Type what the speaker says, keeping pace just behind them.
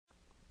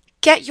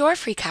Get your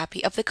free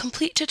copy of the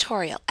complete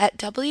tutorial at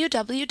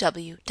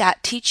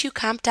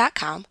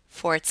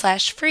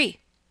www.teachucomp.com/free.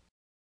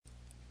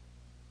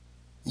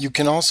 You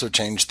can also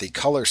change the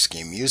color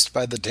scheme used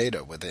by the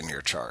data within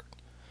your chart.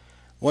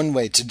 One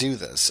way to do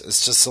this is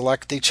to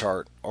select the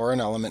chart or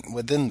an element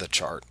within the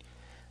chart,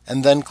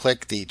 and then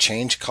click the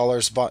Change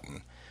Colors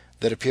button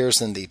that appears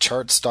in the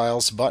Chart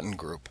Styles button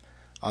group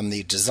on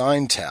the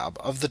Design tab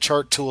of the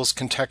Chart Tools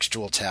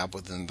Contextual tab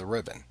within the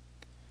ribbon.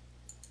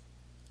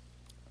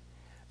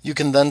 You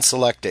can then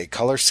select a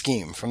color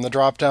scheme from the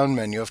drop-down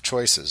menu of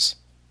choices.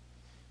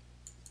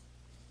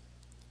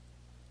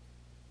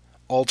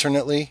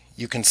 Alternately,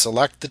 you can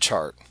select the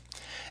chart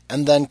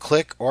and then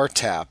click or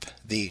tap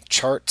the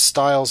Chart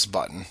Styles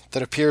button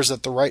that appears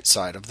at the right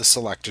side of the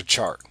selected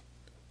chart.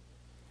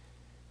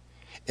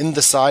 In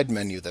the side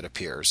menu that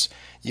appears,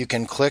 you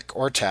can click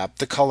or tap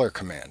the Color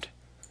command.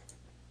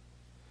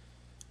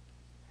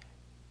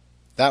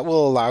 That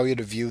will allow you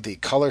to view the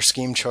color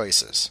scheme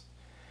choices.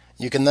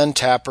 You can then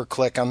tap or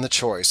click on the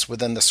choice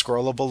within the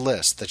scrollable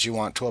list that you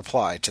want to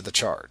apply to the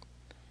chart.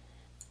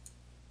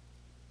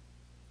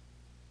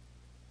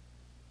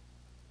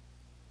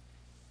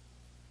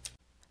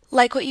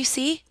 Like what you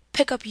see?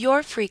 Pick up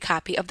your free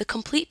copy of the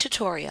complete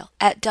tutorial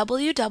at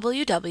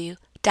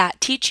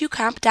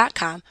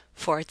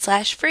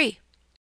www.teachucomp.com/free.